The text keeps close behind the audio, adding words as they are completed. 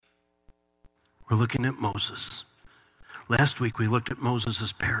We're looking at Moses. Last week we looked at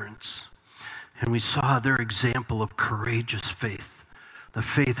Moses' parents, and we saw their example of courageous faith. The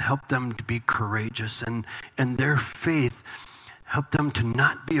faith helped them to be courageous, and their faith helped them to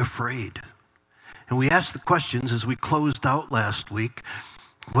not be afraid. And we asked the questions as we closed out last week,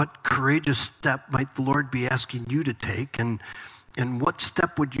 what courageous step might the Lord be asking you to take, and what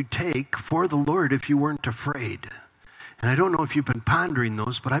step would you take for the Lord if you weren't afraid? And I don't know if you've been pondering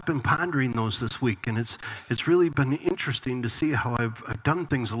those, but I've been pondering those this week, and it's really been interesting to see how I've done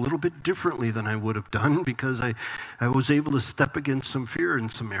things a little bit differently than I would have done, because I was able to step against some fear in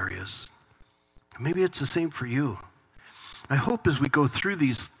some areas. Maybe it's the same for you. I hope as we go through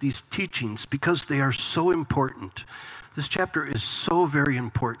these teachings, because they are so important, this chapter is so very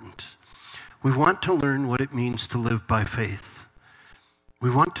important. We want to learn what it means to live by faith. We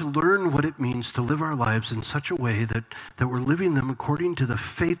want to learn what it means to live our lives in such a way that we're living them according to the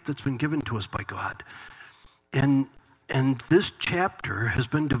faith that's been given to us by God. And this chapter has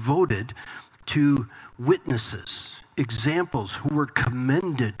been devoted to witnesses, examples who were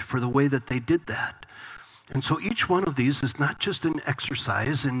commended for the way that they did that. And so each one of these is not just an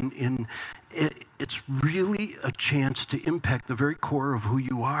exercise it's really a chance to impact the very core of who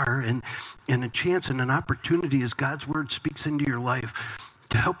you are, and a chance and an opportunity as God's word speaks into your life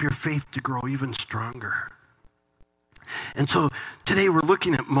to help your faith to grow even stronger. And so today we're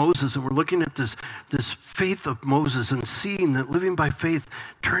looking at Moses, and we're looking at this faith of Moses and seeing that living by faith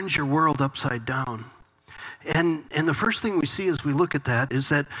turns your world upside down. And the first thing we see as we look at that is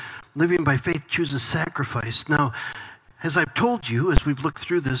that living by faith chooses sacrifice. Now, as I've told you, as we've looked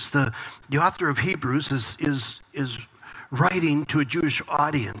through this, the author of Hebrews is writing to a Jewish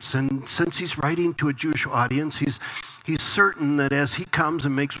audience. And since he's writing to a Jewish audience, he's certain that as he comes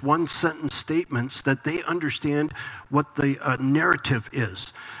and makes one-sentence statements, that they understand what the narrative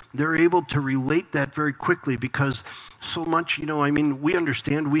is. They're able to relate that very quickly, because so much, we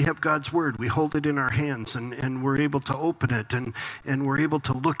understand we have God's word. We hold it in our hands, and we're able to open it, and we're able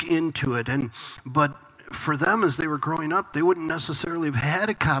to look into it. But for them, as they were growing up, they wouldn't necessarily have had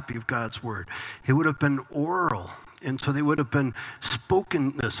a copy of God's word. It would have been oral. And so they would have been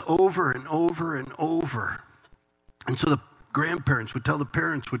spoken this over and over and over. And so the grandparents would tell the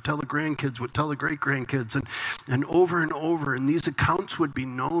parents, would tell the grandkids, would tell the great-grandkids, and over, and these accounts would be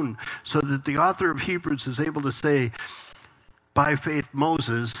known, so that the author of Hebrews is able to say, by faith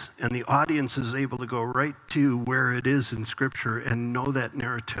Moses, and the audience is able to go right to where it is in Scripture and know that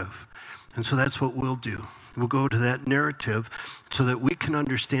narrative. And so that's what we'll do. We'll go to that narrative so that we can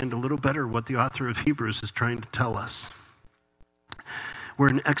understand a little better what the author of Hebrews is trying to tell us. We're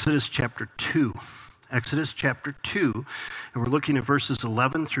in Exodus chapter 2. Exodus chapter 2, and we're looking at verses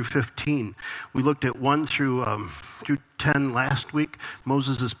 11 through 15. We looked at 1 through 10 last week,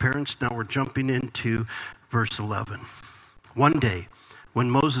 Moses' parents. Now we're jumping into verse 11. One day, when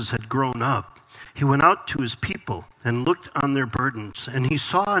Moses had grown up, he went out to his people and looked on their burdens, and he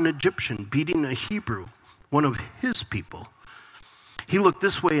saw an Egyptian beating a Hebrew, one of his people. He looked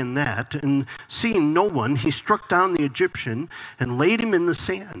this way and that, and seeing no one, he struck down the Egyptian and laid him in the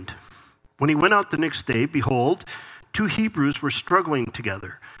sand. When he went out the next day, behold, 2 Hebrews were struggling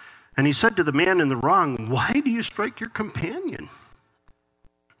together. And he said to the man in the wrong, "Why do you strike your companion?"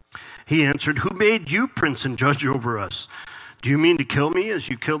 He answered, "Who made you prince and judge over us? Do you mean to kill me as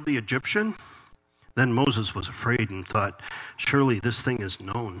you killed the Egyptian?" Then Moses was afraid and thought, "Surely this thing is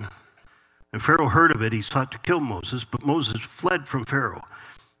known." And Pharaoh heard of it. He sought to kill Moses, but Moses fled from Pharaoh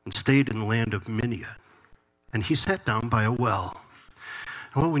and stayed in the land of Midian. And he sat down by a well.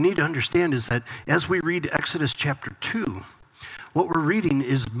 And what we need to understand is that as we read Exodus chapter 2, what we're reading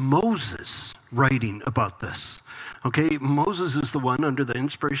is Moses writing about this. Okay, Moses is the one under the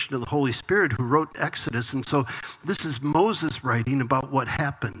inspiration of the Holy Spirit who wrote Exodus. And so this is Moses writing about what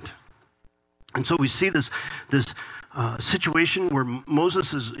happened. And so we see this situation where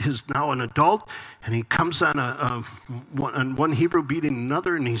Moses is now an adult, and he comes on one Hebrew beating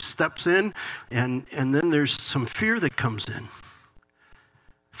another, and he steps in, and then there's some fear that comes in.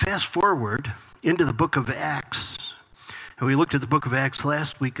 Fast forward into the book of Acts, and we looked at the book of Acts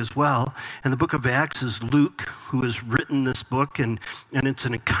last week as well, and the book of Acts is Luke who has written this book, and it's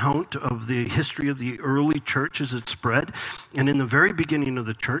an account of the history of the early church as it spread. And in the very beginning of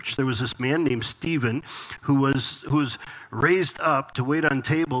the church, there was this man named Stephen who was raised up to wait on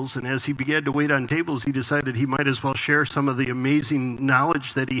tables, and as he began to wait on tables, he decided he might as well share some of the amazing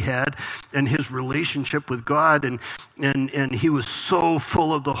knowledge that he had and his relationship with God, and he was so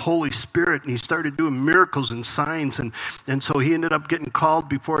full of the Holy Spirit, and he started doing miracles and signs, and so he ended up getting called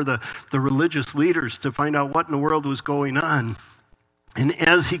before the religious leaders to find out what in the world was going on. And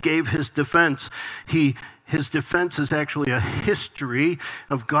as he gave his defense, his defense is actually a history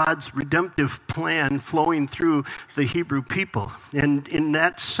of God's redemptive plan flowing through the Hebrew people. And in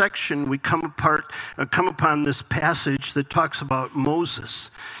that section, we come upon this passage that talks about Moses.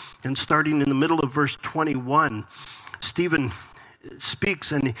 And starting in the middle of verse 21, Stephen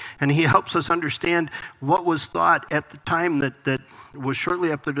speaks and he helps us understand what was thought at the time that was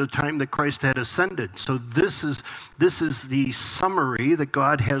shortly after the time that Christ had ascended. So this is the summary that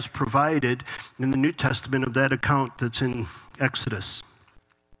God has provided in the New Testament of that account that's in Exodus.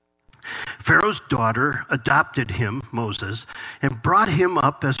 Pharaoh's daughter adopted him, Moses, and brought him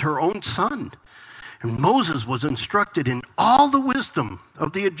up as her own son. And Moses was instructed in all the wisdom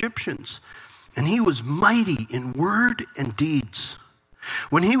of the Egyptians, and he was mighty in word and deeds.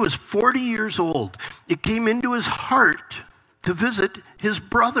 When he was 40 years old, it came into his heart to visit his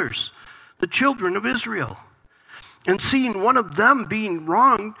brothers, the children of Israel. And seeing one of them being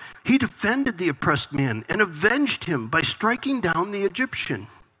wronged, he defended the oppressed man and avenged him by striking down the Egyptian.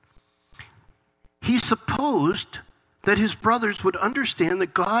 He supposed that his brothers would understand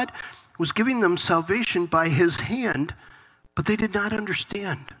that God was giving them salvation by his hand, but they did not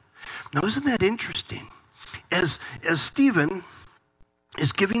understand. Now, isn't that interesting? As Stephen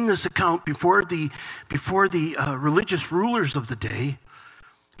is giving this account before the religious rulers of the day,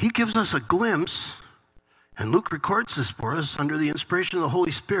 he gives us a glimpse, and Luke records this for us under the inspiration of the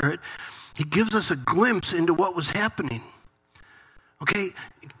Holy Spirit. He gives us a glimpse into what was happening. Okay,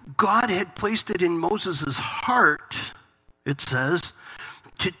 God had placed it in Moses' heart, it says,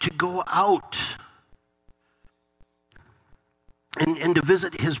 to go out and to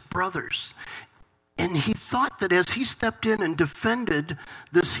visit his brothers. And he thought that as he stepped in and defended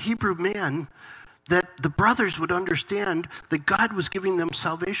this Hebrew man, that the brothers would understand that God was giving them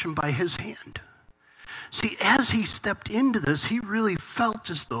salvation by his hand. See, as he stepped into this, he really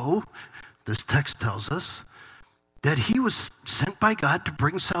felt as though, this text tells us, that he was sent by God to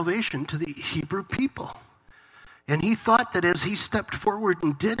bring salvation to the Hebrew people. And he thought that as he stepped forward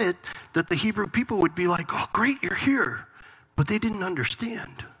and did it, that the Hebrew people would be like, oh, great, you're here. But they didn't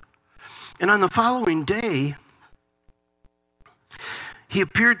understand. And on the following day, he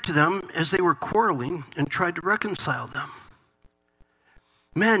appeared to them as they were quarreling and tried to reconcile them.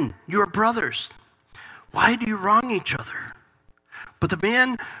 Men, you are brothers. Why do you wrong each other? But the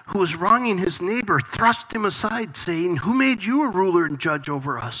man who was wronging his neighbor thrust him aside, saying, who made you a ruler and judge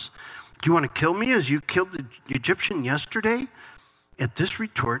over us? Do you want to kill me as you killed the Egyptian yesterday? At this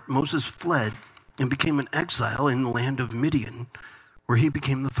retort, Moses fled and became an exile in the land of Midian, where he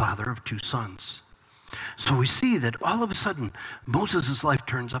became the father of 2 sons. So we see that all of a sudden, Moses' life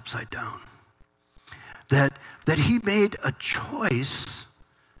turns upside down. That he made a choice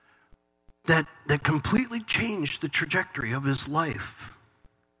that completely changed the trajectory of his life.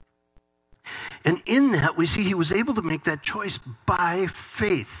 And in that, we see he was able to make that choice by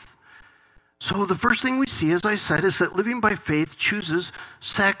faith. So the first thing we see, as I said, is that living by faith chooses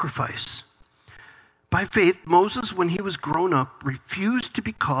sacrifice. By faith, Moses, when he was grown up, refused to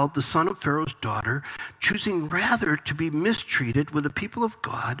be called the son of Pharaoh's daughter, choosing rather to be mistreated with the people of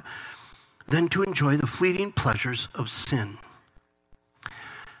God than to enjoy the fleeting pleasures of sin.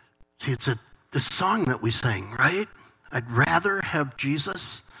 See, it's this song that we sang, right? I'd rather have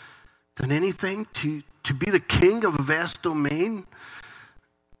Jesus than anything, to be the king of a vast domain,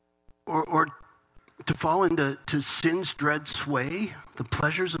 or to fall into sin's dread sway, the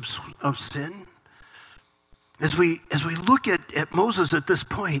pleasures of sin. As we look at Moses at this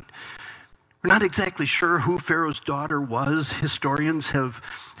point, we're not exactly sure who Pharaoh's daughter was. Historians have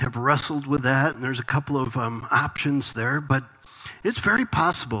wrestled with that, and there's a couple of options there, but it's very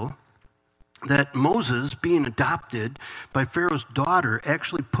possible that Moses, being adopted by Pharaoh's daughter,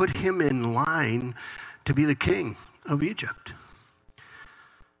 actually put him in line to be the king of Egypt.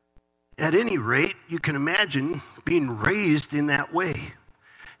 At any rate, you can imagine being raised in that way.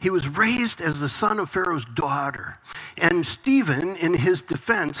 He was raised as the son of Pharaoh's daughter. And Stephen, in his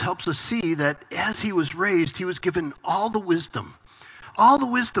defense, helps us see that as he was raised, he was given all the wisdom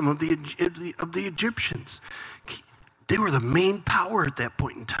of the Egyptians. They were the main power at that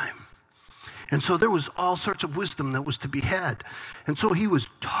point in time. And so there was all sorts of wisdom that was to be had. And so he was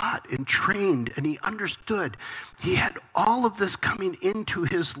taught and trained, and he understood. He had all of this coming into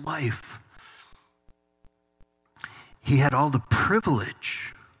his life. He had all the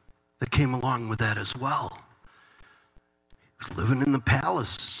privilege that came along with that as well. He was living in the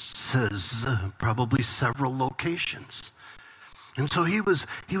palace, says probably several locations. And so he was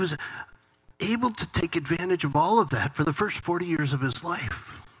able to take advantage of all of that for the first 40 years of his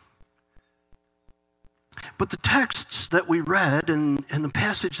life. But the texts that we read and the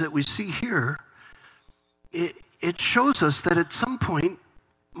passage that we see here, it shows us that at some point,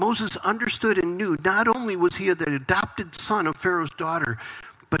 Moses understood and knew not only was he the adopted son of Pharaoh's daughter,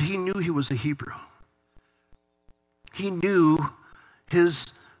 but he knew he was a Hebrew. He knew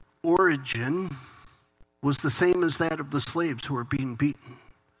his origin was the same as that of the slaves who were being beaten.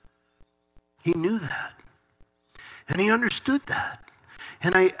 He knew that. And he understood that.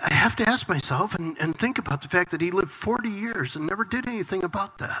 And I have to ask myself and think about the fact that he lived 40 years and never did anything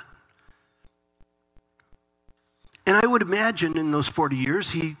about that. And I would imagine in those 40 years,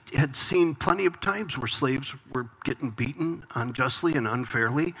 he had seen plenty of times where slaves were getting beaten unjustly and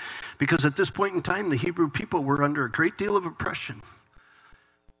unfairly, because at this point in time, the Hebrew people were under a great deal of oppression.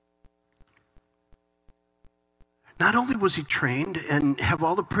 Not only was he trained and have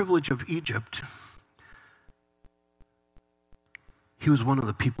all the privilege of Egypt, he was one of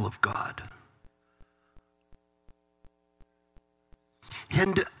the people of God.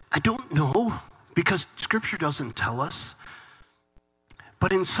 And I don't know, because Scripture doesn't tell us,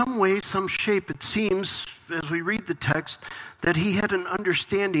 but in some way, some shape, it seems, as we read the text, that he had an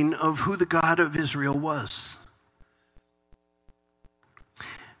understanding of who the God of Israel was.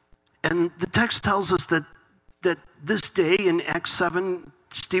 And the text tells us that this day in Acts 7,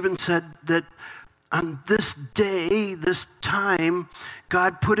 Stephen said that on this day, this time,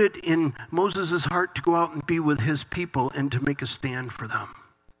 God put it in Moses' heart to go out and be with his people and to make a stand for them.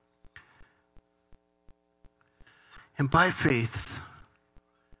 And by faith,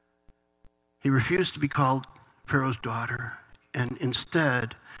 he refused to be called Pharaoh's daughter, and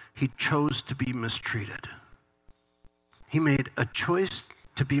instead, he chose to be mistreated. He made a choice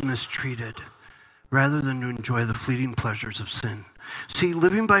to be mistreated rather than to enjoy the fleeting pleasures of sin. See,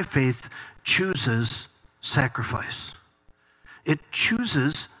 living by faith chooses sacrifice. It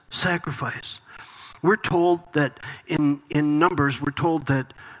chooses sacrifice. We're told that in Numbers, we're told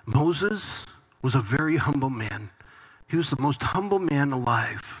that Moses was a very humble man. He was the most humble man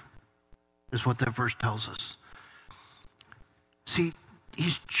alive, is what that verse tells us. See,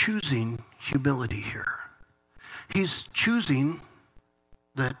 he's choosing humility here. He's choosing,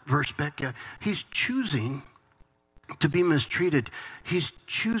 that verse back, he's choosing to be mistreated. He's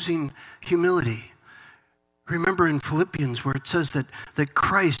choosing humility. Remember in Philippians where it says that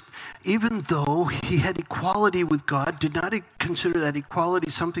Christ, even though he had equality with God, did not consider that equality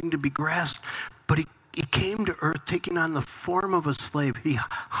something to be grasped, but he came to earth taking on the form of a slave. He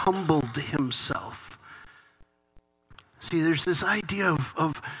humbled himself. See, there's this idea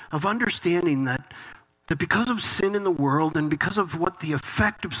of understanding that because of sin in the world and because of what the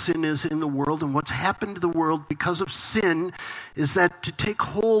effect of sin is in the world and what's happened to the world because of sin, is that to take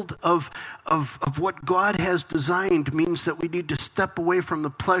hold of what God has designed means that we need to step away from the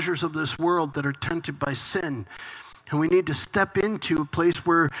pleasures of this world that are tainted by sin. And we need to step into a place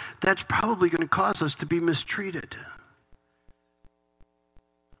where that's probably going to cause us to be mistreated.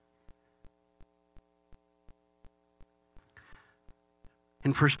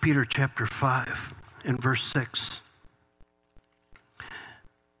 In 1 Peter chapter 5 and verse 6,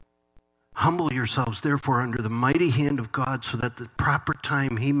 humble yourselves therefore under the mighty hand of God, so that at the proper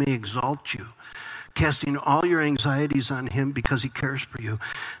time he may exalt you, casting all your anxieties on him because he cares for you.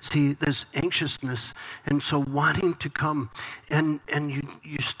 See, there's anxiousness, and so wanting to come, and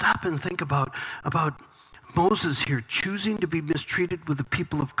you stop and think about Moses here choosing to be mistreated with the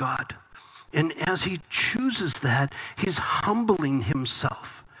people of God. And as he chooses that, he's humbling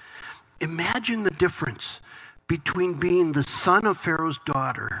himself. Imagine the difference between being the son of Pharaoh's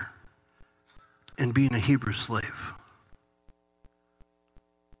daughter and being a Hebrew slave.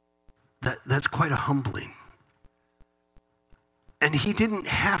 That's quite a humbling. And he didn't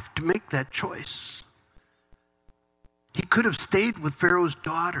have to make that choice. He could have stayed with Pharaoh's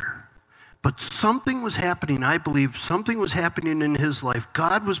daughter. But something was happening, I believe, something was happening in his life.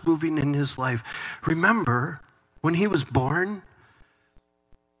 God was moving in his life. Remember, when he was born,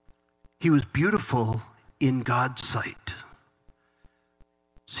 he was beautiful in God's sight.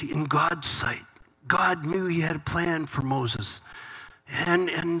 See, in God's sight, God knew he had a plan for Moses. And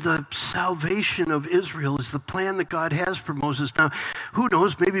the salvation of Israel is the plan that God has for Moses. Now, who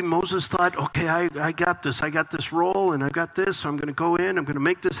knows, maybe Moses thought, okay, I got this role, and I got this, so I'm going to go in, I'm going to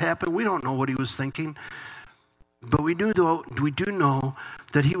make this happen. We don't know what he was thinking. But we do know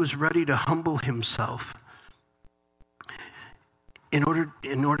that he was ready to humble himself in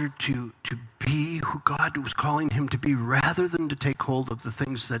order to be who God was calling him to be, rather than to take hold of the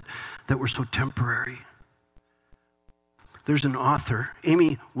things that were so temporary. There's an author,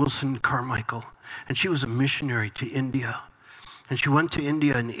 Amy Wilson Carmichael, and she was a missionary to India. And she went to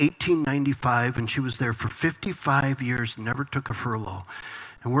India in 1895, and she was there for 55 years, never took a furlough,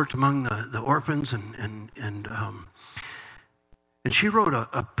 and worked among the orphans. And she wrote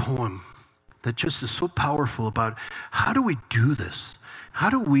a poem that just is so powerful about how do we do this? How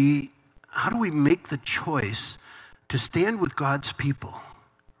do we make the choice to stand with God's people,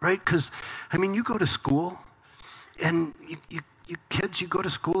 right? Because, I mean, you go to school, and you kids, you go to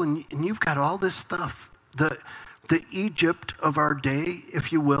school, and you've got all this stuff. The Egypt of our day,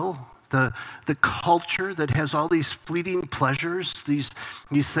 if you will, the culture that has all these fleeting pleasures, these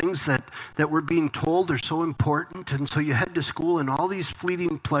things that we're being told are so important. And so you head to school, and all these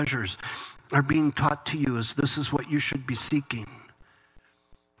fleeting pleasures are being taught to you as this is what you should be seeking.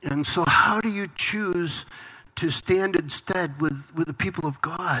 And so how do you choose to stand instead with the people of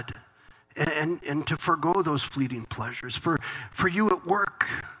God and to forgo those fleeting pleasures? For you at work,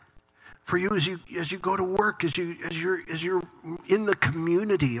 for you as you go to work, as you're in the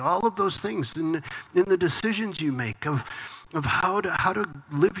community, all of those things, in the decisions you make of how to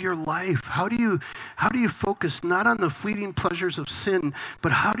live your life. How do you focus not on the fleeting pleasures of sin,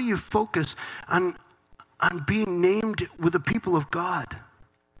 but how do you focus on being named with the people of God?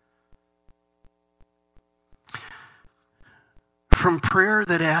 From prayer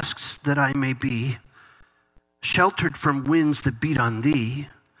that asks that I may be sheltered from winds that beat on thee,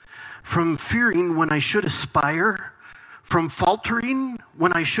 from fearing when I should aspire, from faltering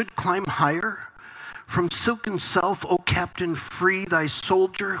when I should climb higher, from silken self, O Captain, free thy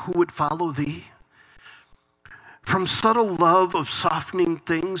soldier who would follow thee, from subtle love of softening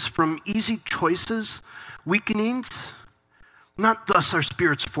things, from easy choices, weakenings. Not thus are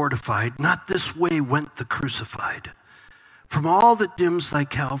spirits fortified, not this way went the crucified. From all that dims thy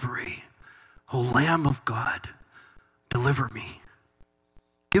Calvary, O Lamb of God, deliver me.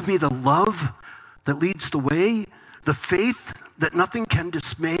 Give me the love that leads the way, the faith that nothing can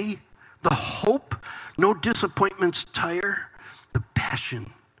dismay, the hope no disappointments tire, the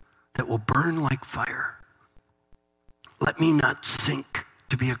passion that will burn like fire. Let me not sink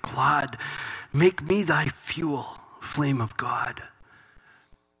to be a clod. Make me thy fuel, flame of God.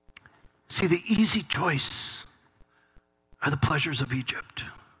 See, the easy choice are the pleasures of Egypt.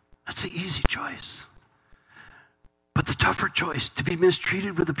 That's the easy choice. But the tougher choice, to be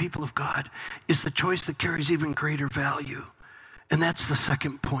mistreated with the people of God, is the choice that carries even greater value. And that's the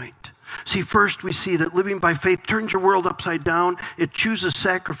second point. See, first we see that living by faith turns your world upside down. It chooses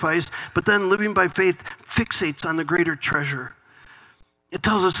sacrifice, but then living by faith fixates on the greater treasure. It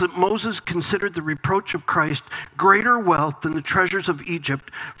tells us that Moses considered the reproach of Christ greater wealth than the treasures of Egypt,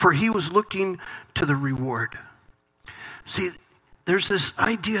 for he was looking to the reward. See, there's this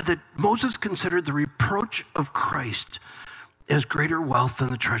idea that Moses considered the reproach of Christ as greater wealth than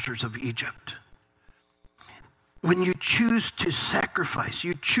the treasures of Egypt. When you choose to sacrifice,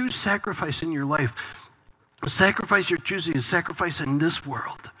 you choose sacrifice in your life. The sacrifice you're choosing is sacrifice in this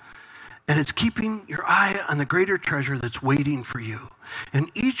world. And it's keeping your eye on the greater treasure that's waiting for you.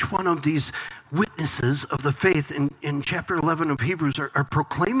 And each one of these witnesses of the faith in chapter 11 of Hebrews are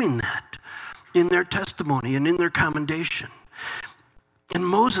proclaiming that in their testimony and in their commendation. And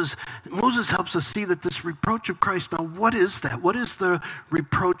Moses helps us see that this reproach of Christ, now what is that? What is the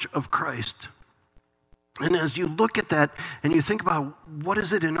reproach of Christ? And as you look at that and you think about what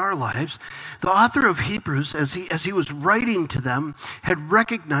is it in our lives, the author of Hebrews, as he was writing to them, had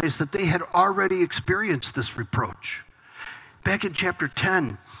recognized that they had already experienced this reproach. Back in chapter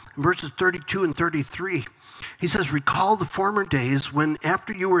 10, verses 32 and 33, he says, recall the former days when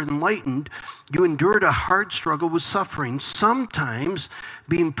after you were enlightened, you endured a hard struggle with suffering, sometimes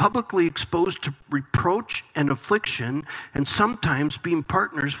being publicly exposed to reproach and affliction, and sometimes being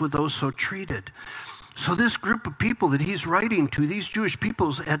partners with those so treated. So this group of people that he's writing to, these Jewish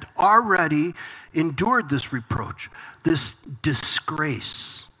peoples, had already endured this reproach, this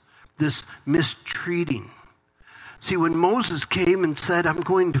disgrace, this mistreating. See, when Moses came and said, I'm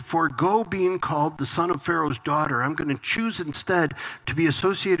going to forego being called the son of Pharaoh's daughter, I'm going to choose instead to be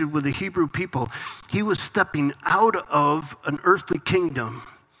associated with the Hebrew people, he was stepping out of an earthly kingdom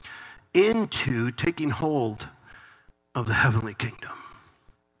into taking hold of the heavenly kingdom.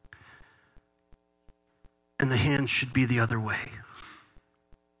 And the hand should be the other way.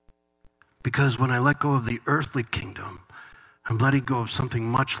 Because when I let go of the earthly kingdom, I'm letting go of something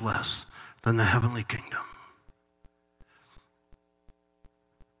much less than the heavenly kingdom.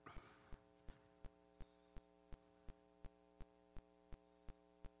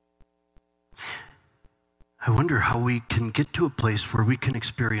 I wonder how we can get to a place where we can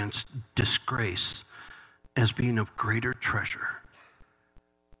experience disgrace as being of greater treasure.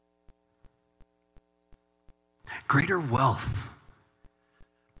 Greater wealth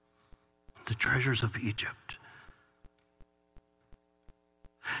the treasures of Egypt.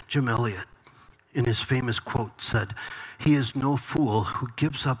 Jim Elliot, in his famous quote, said, "He is no fool who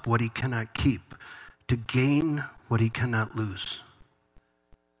gives up what he cannot keep to gain what he cannot lose."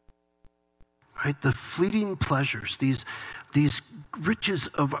 Right? The fleeting pleasures, these riches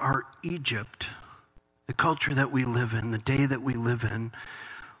of our Egypt, the culture that we live in, the day that we live in,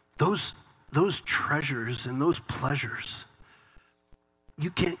 those treasures and those pleasures,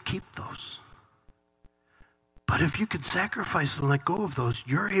 you can't keep those. But if you can sacrifice and let go of those,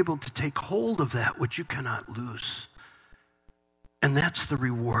 you're able to take hold of that which you cannot lose. And that's the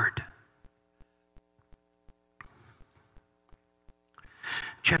reward.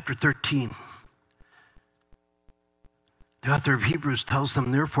 Chapter 13. The author of Hebrews tells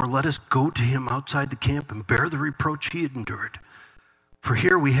them, "Therefore, let us go to him outside the camp and bear the reproach he had endured. For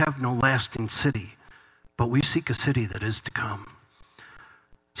here we have no lasting city, but we seek a city that is to come."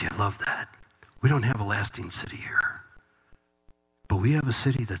 See, I love that. We don't have a lasting city here, but we have a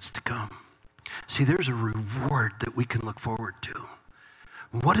city that's to come. See, there's a reward that we can look forward to.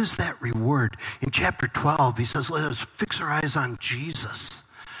 What is that reward? In chapter 12, he says, let us fix our eyes on Jesus,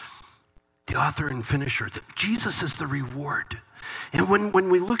 the author and finisher. Jesus is the reward. And when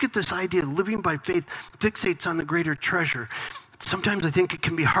we look at this idea, living by faith fixates on the greater treasure, sometimes I think it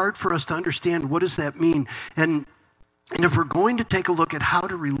can be hard for us to understand what does that mean. And if we're going to take a look at how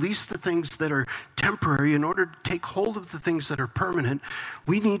to release the things that are temporary in order to take hold of the things that are permanent,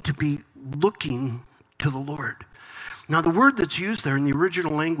 we need to be looking to the Lord. Now, the word that's used there in the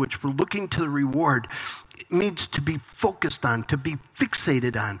original language for looking to the reward means to be focused on, to be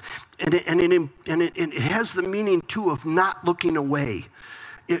fixated on. And it has the meaning, too, of not looking away.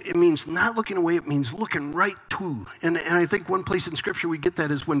 It means not looking away. It means looking right to. And I think one place in Scripture we get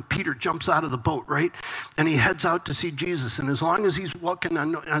that is when Peter jumps out of the boat, right? And he heads out to see Jesus. And as long as he's looking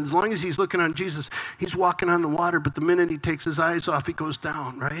on Jesus, he's walking on the water. But the minute he takes his eyes off, he goes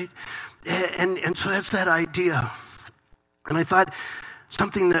down, right? And so that's that idea. And I thought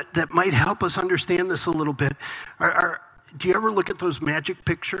something that might help us understand this a little bit. Do you ever look at those magic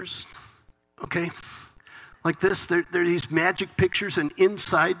pictures? Okay? Like this, there are these magic pictures, and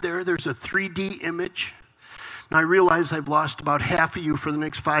inside there's a 3D image. Now, I realize I've lost about half of you for the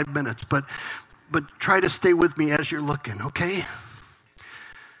next 5 minutes, but try to stay with me as you're looking, okay?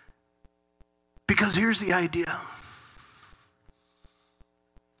 Because here's the idea.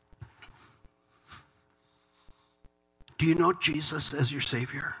 Do you know Jesus as your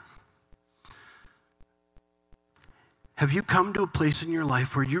Savior? Have you come to a place in your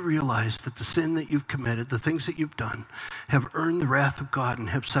life where you realize that the sin that you've committed, the things that you've done, have earned the wrath of God and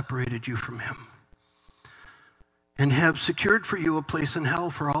have separated you from Him? And have secured for you a place in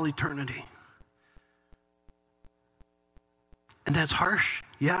hell for all eternity? And that's harsh,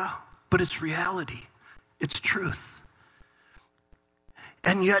 yeah, but it's reality. It's truth.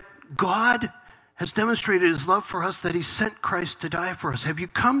 And yet God has demonstrated His love for us that He sent Christ to die for us. Have you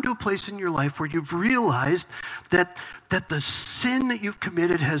come to a place in your life where you've realized that the sin that you've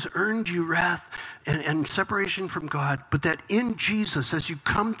committed has earned you wrath and separation from God, but that in Jesus, as you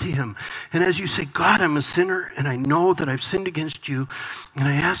come to Him and as you say, God, I'm a sinner and I know that I've sinned against you and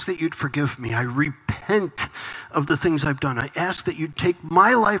I ask that you'd forgive me. I repent of the things I've done. I ask that you'd take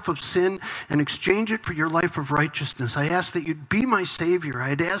my life of sin and exchange it for your life of righteousness. I ask that you'd be my Savior.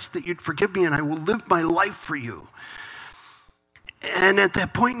 I'd ask that you'd forgive me and I will live my life for you. And at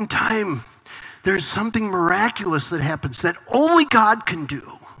that point in time, there's something miraculous that happens that only God can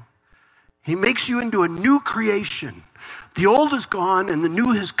do. He makes you into a new creation. The old is gone and the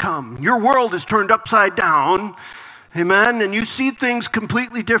new has come. Your world is turned upside down. Amen? And you see things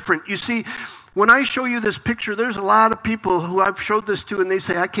completely different. You see, when I show you this picture, there's a lot of people who I've showed this to and they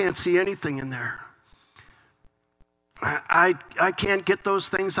say, I can't see anything in there. I can't get those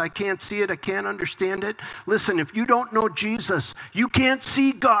things. I can't see it. I can't understand it. Listen, if you don't know Jesus, you can't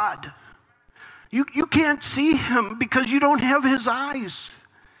see God. You can't see Him because you don't have His eyes.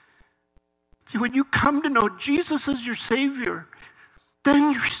 See, when you come to know Jesus as your Savior,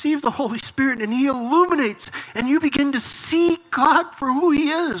 then you receive the Holy Spirit and He illuminates and you begin to see God for who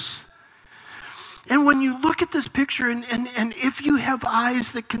He is. And when you look at this picture and if you have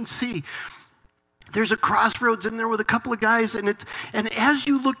eyes that can see, there's a crossroads in there with a couple of guys and as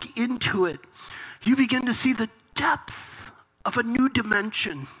you look into it, you begin to see the depth of a new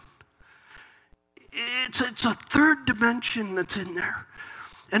dimension. It's a third dimension that's in there.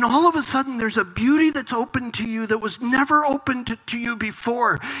 And all of a sudden, there's a beauty that's open to you that was never open to you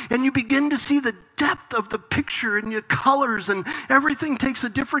before. And you begin to see the depth of the picture and your colors, and everything takes a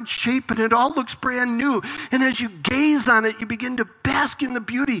different shape, and it all looks brand new. And as you gaze on it, you begin to bask in the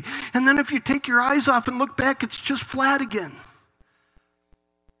beauty. And then if you take your eyes off and look back, it's just flat again.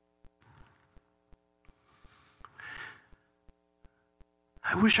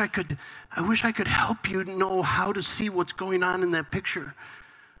 I wish I could help you know how to see what's going on in that picture.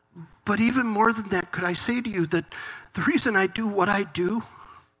 But even more than that, could I say to you that the reason I do what I do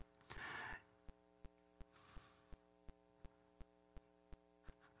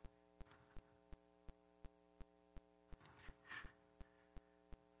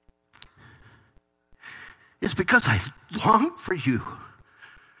is because I long for you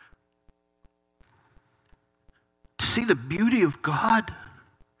to see the beauty of God,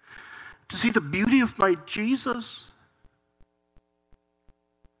 to see the beauty of my Jesus.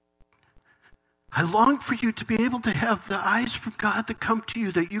 I long for you to be able to have the eyes from God that come to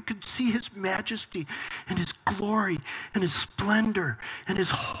you, that you can see his majesty and his glory and his splendor and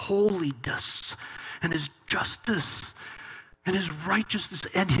his holiness and his justice and his righteousness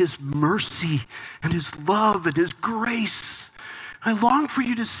and his mercy and his love and his grace. I long for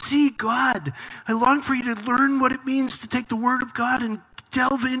you to see God. I long for you to learn what it means to take the Word of God and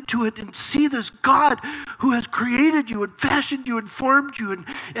delve into it and see this God who has created you and fashioned you and formed you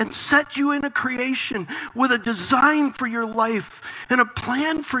and set you in a creation with a design for your life and a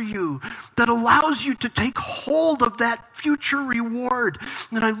plan for you that allows you to take hold of that future reward.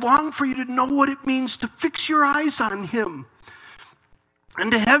 And I long for you to know what it means to fix your eyes on him and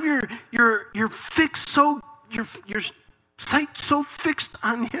to have your sight so fixed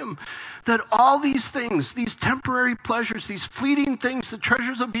on him that all these things, these temporary pleasures, these fleeting things, the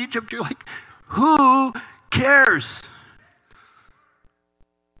treasures of Egypt, you're like, who cares?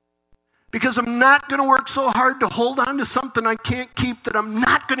 Because I'm not going to work so hard to hold on to something I can't keep that I'm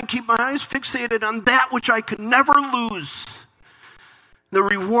not going to keep my eyes fixated on that which I can never lose. The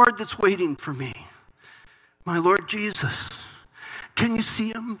reward that's waiting for me. My Lord Jesus. Can you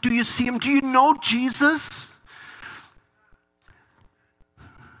see him? Do you see him? Do you know Jesus?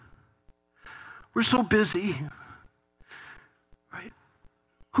 We're so busy, right?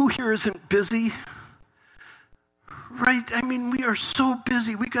 Who here isn't busy? Right? I mean, we are so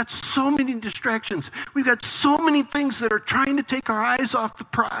busy. We've got so many distractions. We've got so many things that are trying to take our eyes off the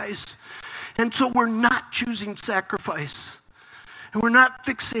prize. And so we're not choosing sacrifice. And we're not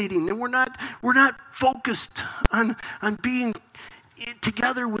fixating. And we're not focused on being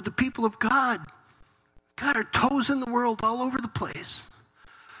together with the people of God. God, our toes in the world all over the place.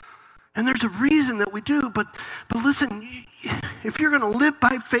 And there's a reason that we do, but listen, if you're going to live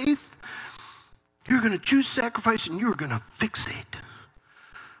by faith, you're going to choose sacrifice and you're going to fixate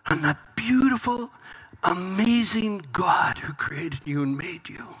on that beautiful, amazing God who created you and made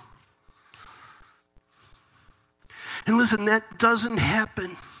you. And listen, that doesn't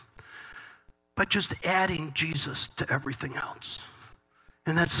happen by just adding Jesus to everything else.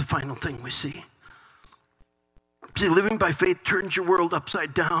 And that's the final thing we see. See, living by faith turns your world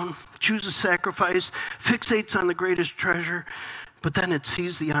upside down, chooses sacrifice, fixates on the greatest treasure, but then it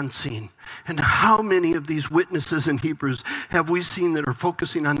sees the unseen. And how many of these witnesses in Hebrews have we seen that are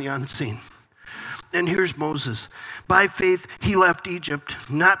focusing on the unseen? And here's Moses. By faith, he left Egypt,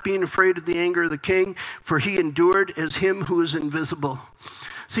 not being afraid of the anger of the king, for he endured as him who is invisible.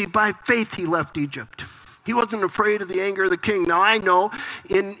 See, by faith, he left Egypt. He wasn't afraid of the anger of the king. Now, I know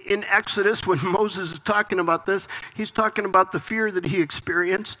in Exodus, when Moses is talking about this, he's talking about the fear that he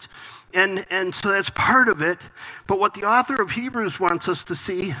experienced. And so that's part of it. But what the author of Hebrews wants us to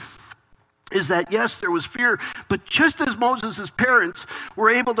see is that, yes, there was fear, but just as Moses' parents were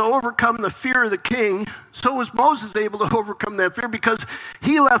able to overcome the fear of the king, so was Moses able to overcome that fear because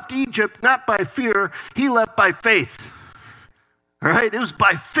he left Egypt not by fear, he left by faith. All right? It was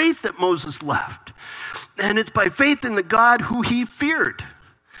by faith that Moses left. And it's by faith in the God who he feared.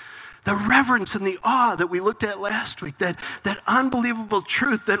 The reverence and the awe that we looked at last week, that unbelievable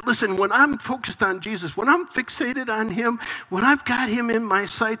truth that, listen, when I'm focused on Jesus, when I'm fixated on him, when I've got him in my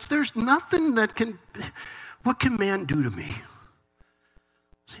sights, there's nothing what can man do to me?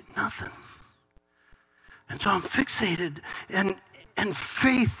 See, nothing. And so I'm fixated, and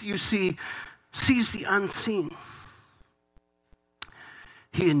faith, you see, sees the unseen.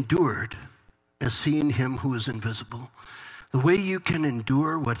 He endured as seeing him who is invisible. The way you can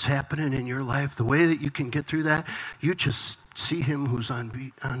endure what's happening in your life, the way that you can get through that, you just see him who's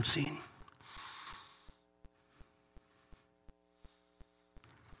unseen.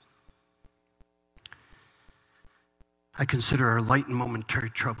 I consider our light and momentary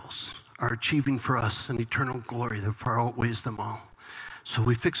troubles are achieving for us an eternal glory that far outweighs them all. So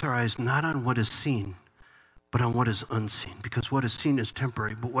we fix our eyes not on what is seen, but on what is unseen. Because what is seen is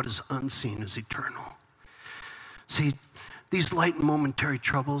temporary, but what is unseen is eternal. See, these light and momentary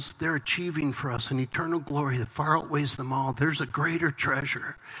troubles, they're achieving for us an eternal glory that far outweighs them all. There's a greater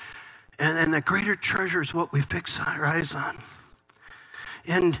treasure. And that greater treasure is what we fix our eyes on.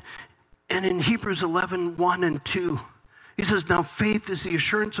 And in Hebrews 11, 1 and 2, he says, now faith is the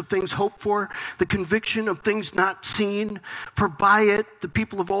assurance of things hoped for, the conviction of things not seen. For by it, the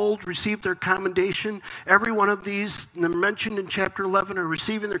people of old received their commendation. Every one of these mentioned in chapter 11 are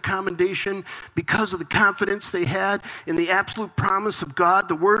receiving their commendation because of the confidence they had in the absolute promise of God,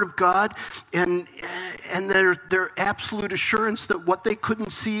 the Word of God, and their absolute assurance that what they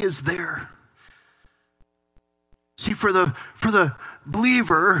couldn't see is there. See, for the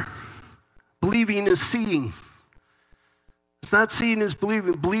believer, believing is seeing. It's not seeing is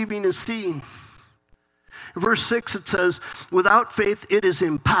believing. Believing is seeing. In verse 6 it says, without faith it is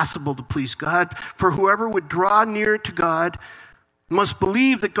impossible to please God, for whoever would draw near to God must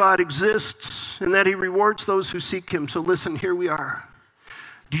believe that God exists and that he rewards those who seek him. So listen, here we are.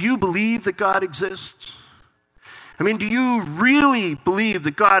 Do you believe that God exists? I mean, do you really believe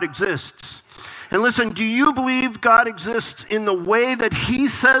that God exists? And listen, do you believe God exists in the way that he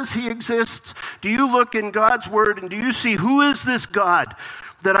says he exists? Do you look in God's word and do you see who is this God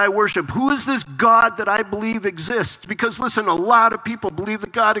that I worship? Who is this God that I believe exists? Because listen, a lot of people believe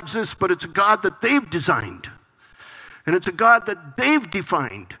that God exists, but it's a God that they've designed. And it's a God that they've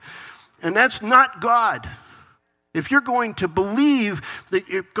defined. And that's not God. If you're going to believe that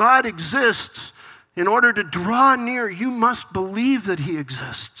if God exists, in order to draw near, you must believe that he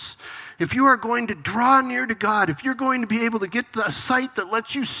exists. If you are going to draw near to God, if you're going to be able to get a sight that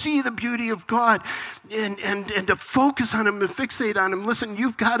lets you see the beauty of God and to focus on him and fixate on him, listen,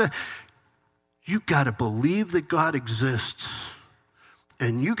 you've got to believe that God exists.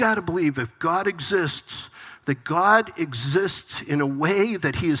 And you got to believe if God exists, that God exists in a way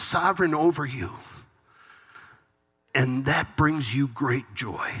that he is sovereign over you. And that brings you great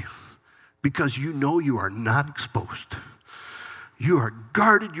joy because you know you are not exposed. You are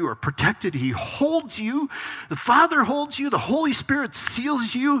guarded, you are protected, he holds you, the Father holds you, the Holy Spirit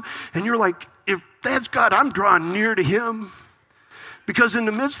seals you, and you're like, if that's God, I'm drawing near to him. Because in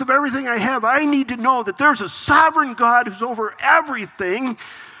the midst of everything I have, I need to know that there's a sovereign God who's over everything,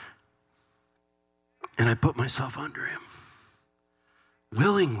 and I put myself under him.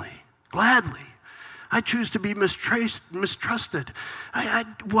 Willingly, gladly. I choose to be mistrusted.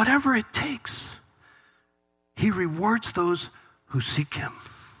 Whatever it takes. He rewards those who seek him.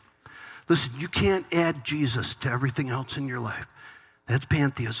 Listen, you can't add Jesus to everything else in your life. That's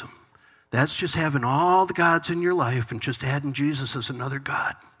pantheism. That's just having all the gods in your life and just adding Jesus as another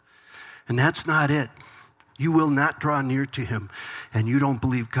God. And that's not it. You will not draw near to him, and you don't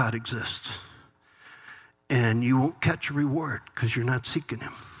believe God exists. And you won't catch a reward because you're not seeking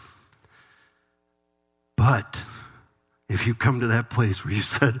him. But if you come to that place where you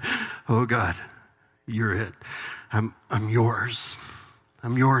said, oh God, you're it. I'm yours.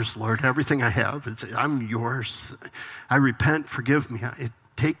 I'm yours, Lord. Everything I have, I'm yours. I repent, forgive me,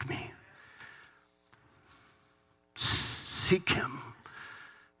 take me. Seek him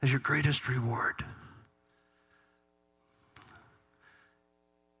as your greatest reward.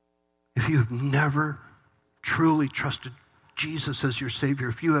 If you have never truly trusted Jesus as your Savior,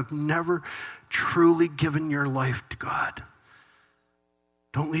 if you have never truly given your life to God,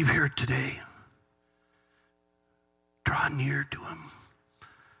 don't leave here today. Draw near to him.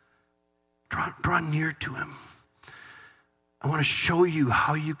 Draw near to him. I want to show you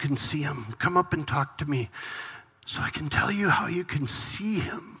how you can see him. Come up and talk to me so I can tell you how you can see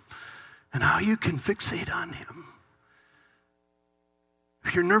him and how you can fixate on him.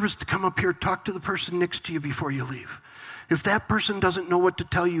 If you're nervous to come up here, talk to the person next to you before you leave. If that person doesn't know what to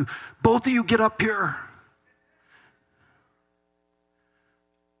tell you, both of you get up here.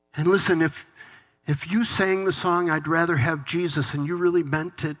 And listen, if you sang the song, I'd rather have Jesus, and you really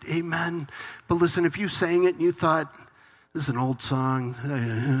meant it, amen. But listen, if you sang it and you thought, this is an old song,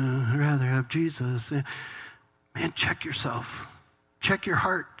 I'd rather have Jesus. Man, check yourself. Check your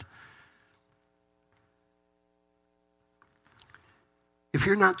heart. If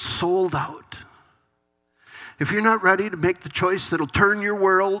you're not sold out, if you're not ready to make the choice that'll turn your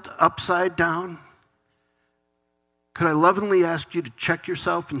world upside down, could I lovingly ask you to check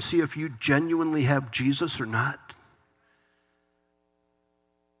yourself and see if you genuinely have Jesus or not?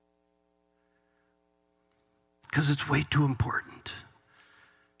 Because it's way too important.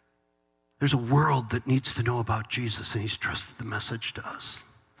 There's a world that needs to know about Jesus, and he's trusted the message to us.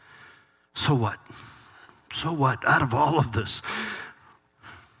 So what? So what? Out of all of this,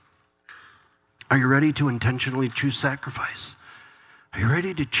 are you ready to intentionally choose sacrifice? Are you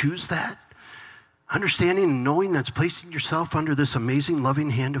ready to choose that? Understanding and knowing that's placing yourself under this amazing loving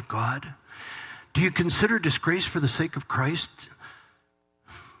hand of God? Do you consider disgrace for the sake of Christ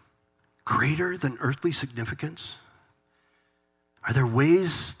greater than earthly significance? Are there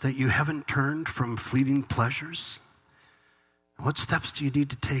ways that you haven't turned from fleeting pleasures? What steps do you need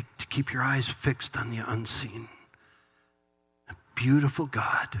to take to keep your eyes fixed on the unseen? A beautiful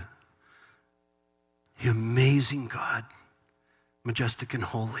God, the amazing God, majestic and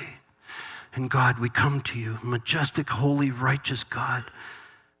holy. And God, we come to you, majestic, holy, righteous God.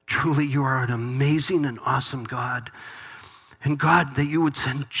 Truly, you are an amazing and awesome God. And God, that you would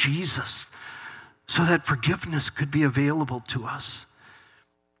send Jesus so that forgiveness could be available to us.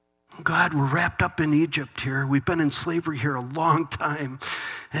 God, we're wrapped up in Egypt here. We've been in slavery here a long time,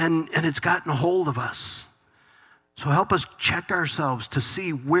 and it's gotten a hold of us. So help us check ourselves to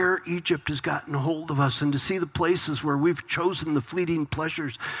see where Egypt has gotten a hold of us and to see the places where we've chosen the fleeting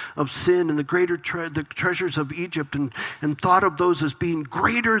pleasures of sin and the greater the treasures of Egypt and thought of those as being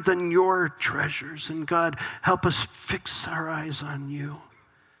greater than your treasures. And God, help us fix our eyes on you.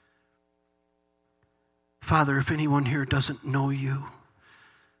 Father, if anyone here doesn't know you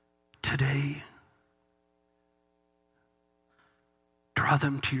today, draw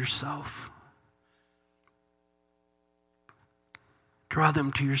them to yourself. Draw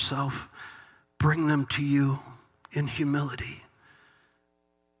them to yourself. Bring them to you in humility.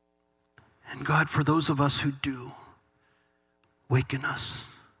 And God, for those of us who do, waken us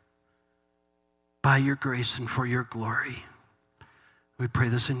by your grace and for your glory. We pray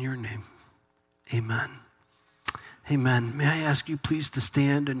this in your name. Amen. Amen. May I ask you please to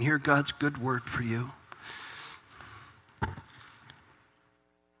stand and hear God's good word for you. I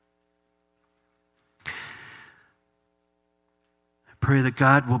pray that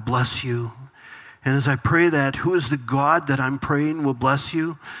God will bless you. And as I pray that, who is the God that I'm praying will bless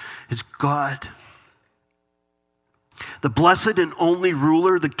you? It's God. The blessed and only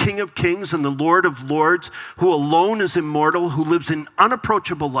ruler, the King of kings and the Lord of lords, who alone is immortal, who lives in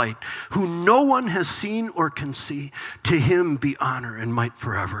unapproachable light, who no one has seen or can see. To him be honor and might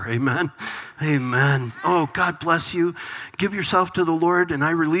forever. Amen. Amen. Oh, God bless you. Give yourself to the Lord, and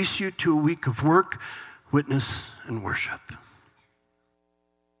I release you to a week of work, witness, and worship.